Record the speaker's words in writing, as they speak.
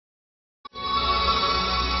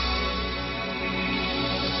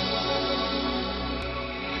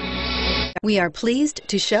We are pleased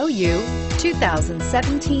to show you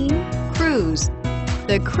 2017 Cruze.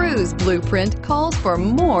 The Cruze blueprint calls for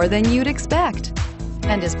more than you'd expect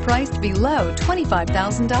and is priced below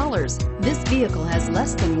 $25,000. This vehicle has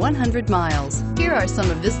less than 100 miles. Here are some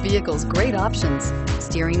of this vehicle's great options: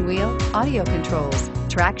 steering wheel audio controls,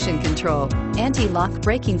 traction control, anti-lock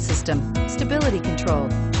braking system, stability control,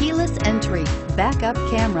 keyless entry, backup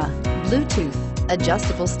camera, Bluetooth,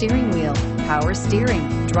 adjustable steering wheel, power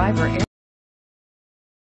steering, driver airbag.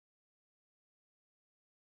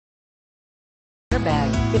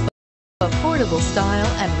 If affordable style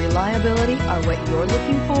and reliability are what you're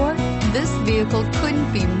looking for, this vehicle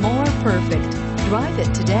couldn't be more perfect. Drive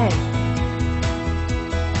it today.